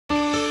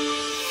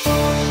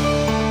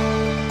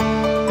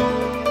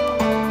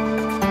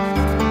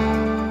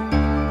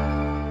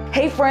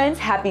friends,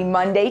 happy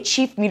Monday.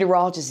 Chief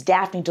Meteorologist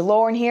Daphne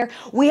DeLoren here.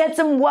 We had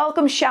some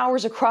welcome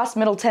showers across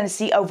Middle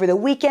Tennessee over the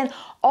weekend,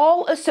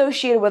 all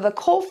associated with a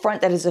cold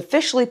front that is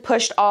officially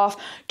pushed off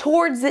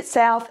towards the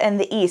south and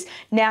the east.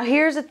 Now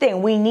here's the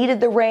thing, we needed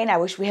the rain. I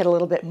wish we had a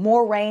little bit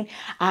more rain.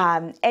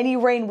 Any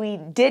rain we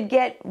did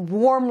get,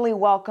 warmly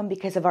welcome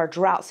because of our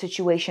drought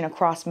situation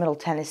across Middle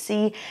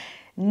Tennessee.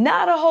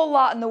 Not a whole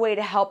lot in the way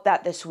to help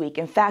that this week.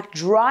 In fact,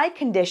 dry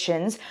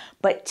conditions,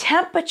 but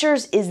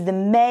temperatures is the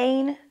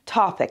main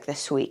topic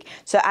this week.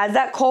 So as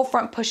that cold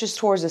front pushes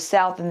towards the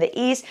south and the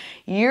east,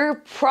 you're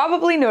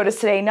probably noticed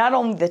today not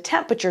only the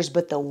temperatures,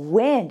 but the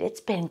wind. It's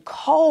been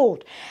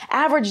cold.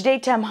 Average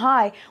daytime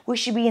high, we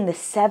should be in the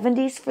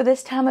 70s for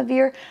this time of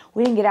year.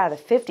 We didn't get out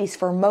of the 50s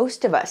for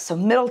most of us. So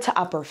middle to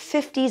upper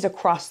 50s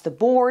across the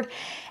board.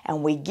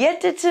 And we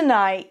get to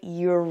tonight,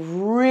 you're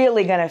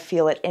really going to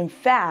feel it. In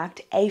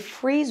fact, a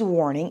freeze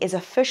warning is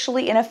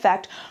officially in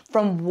effect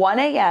from 1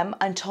 a.m.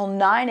 until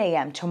 9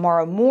 a.m.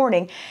 tomorrow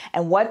morning.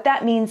 And what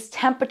that means,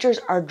 temperatures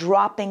are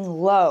dropping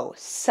low,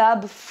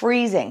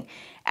 sub-freezing,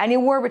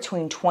 anywhere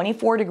between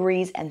 24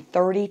 degrees and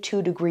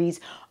 32 degrees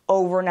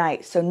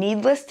overnight. So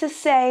needless to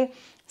say,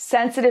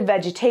 sensitive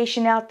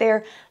vegetation out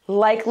there,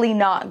 likely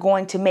not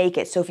going to make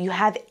it. So if you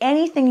have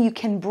anything you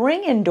can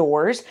bring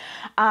indoors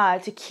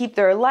to keep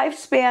their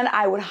lifespan,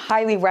 I would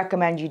highly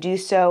recommend you do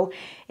so.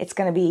 It's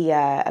going to be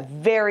a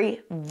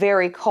very,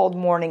 very cold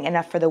morning,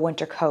 enough for the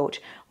winter coat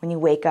when you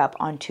wake up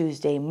on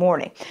Tuesday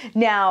morning.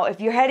 Now,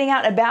 if you're heading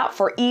out and about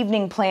for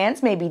evening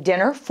plans, maybe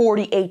dinner,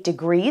 48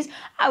 degrees,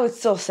 I would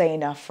still say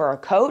enough for a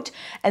coat.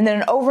 And then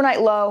an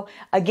overnight low,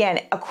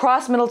 again,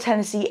 across Middle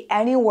Tennessee,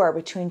 anywhere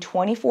between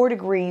 24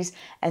 degrees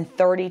and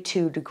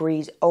 32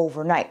 degrees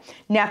overnight.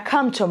 Now,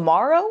 come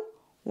tomorrow,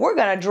 we're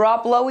going to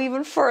drop low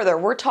even further.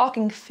 We're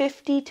talking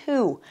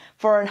 52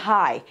 for a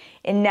high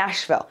in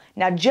Nashville.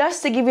 Now,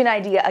 just to give you an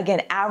idea,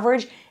 again,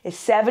 average is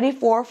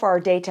 74 for our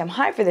daytime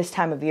high for this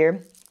time of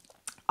year.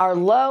 Our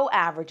low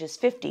average is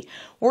 50.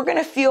 We're going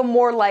to feel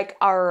more like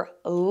our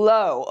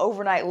low,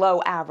 overnight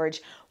low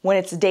average when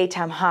it's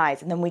daytime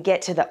highs. And then we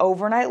get to the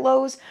overnight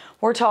lows,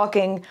 we're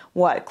talking,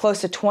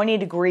 close to 20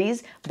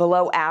 degrees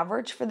below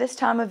average for this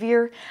time of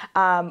year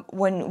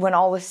when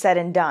all is said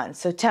and done.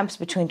 So temps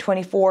between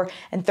 24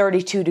 and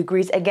 32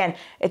 degrees. Again,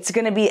 it's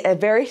going to be a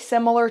very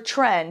similar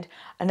trend,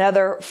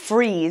 another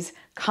freeze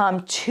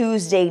come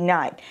Tuesday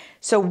night.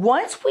 So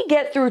once we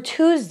get through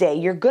Tuesday,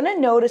 you're going to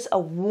notice a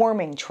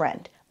warming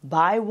trend.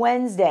 By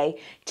Wednesday,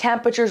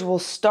 temperatures will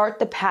start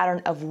the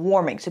pattern of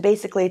warming. So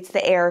basically, it's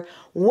the air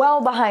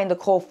well behind the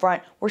cold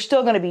front. We're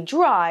still going to be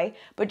dry,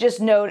 but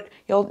just note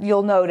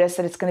you'll notice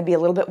that it's going to be a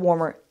little bit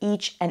warmer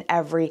each and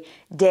every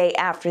day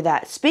after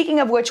that. Speaking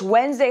of which,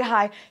 Wednesday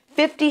high,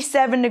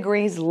 57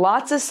 degrees,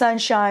 lots of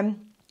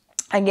sunshine.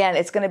 Again,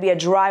 it's going to be a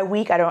dry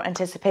week. I don't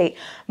anticipate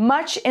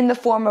much in the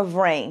form of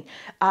rain.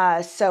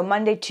 So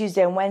Monday,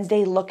 Tuesday, and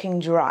Wednesday looking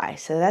dry.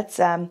 So that's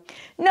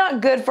not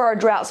good for our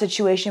drought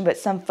situation, but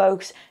some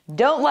folks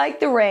don't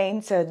like the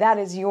rain. So that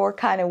is your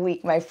kind of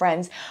week, my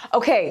friends.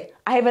 Okay,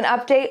 I have an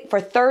update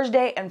for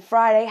Thursday and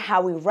Friday,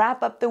 how we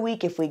wrap up the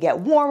week. If we get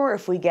warmer,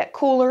 if we get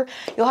cooler,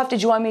 you'll have to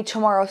join me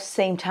tomorrow,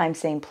 same time,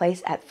 same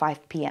place at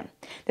 5 p.m.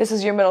 This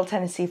is your Middle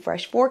Tennessee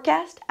Fresh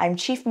Forecast. I'm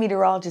Chief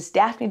Meteorologist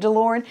Daphne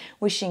DeLoren,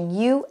 wishing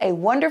you a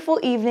wonderful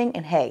evening.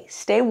 And hey,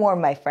 stay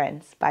warm, my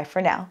friends. Bye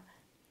for now.